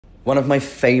One of my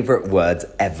favourite words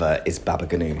ever is baba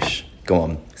ganoush. Go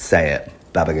on, say it.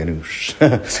 Baba ganoush.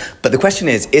 But the question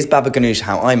is baba ganoush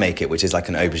how I make it, which is like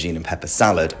an aubergine and pepper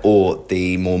salad, or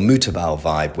the more moutabal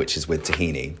vibe, which is with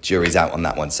tahini? Jury's out on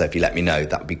that one, so if you let me know,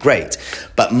 that would be great.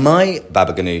 But my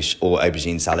baba ganoush or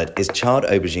aubergine salad is charred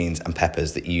aubergines and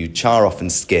peppers that you char off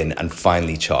and skin and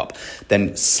finely chop.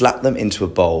 Then slap them into a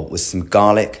bowl with some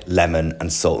garlic, lemon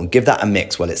and salt, and give that a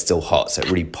mix while it's still hot so it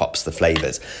really pops the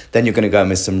flavours. Then you're going to go in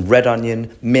with some red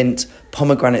onion, mint,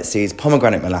 pomegranate seeds,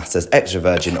 pomegranate molasses, extra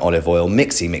virgin olive oil, mixy,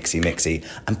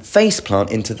 and face plant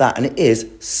into that. And it is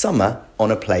summer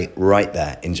on a plate right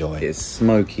there. Enjoy. It's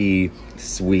smoky,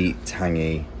 sweet,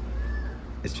 tangy.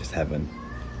 It's just heaven.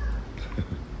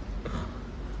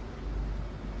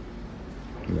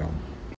 Yeah.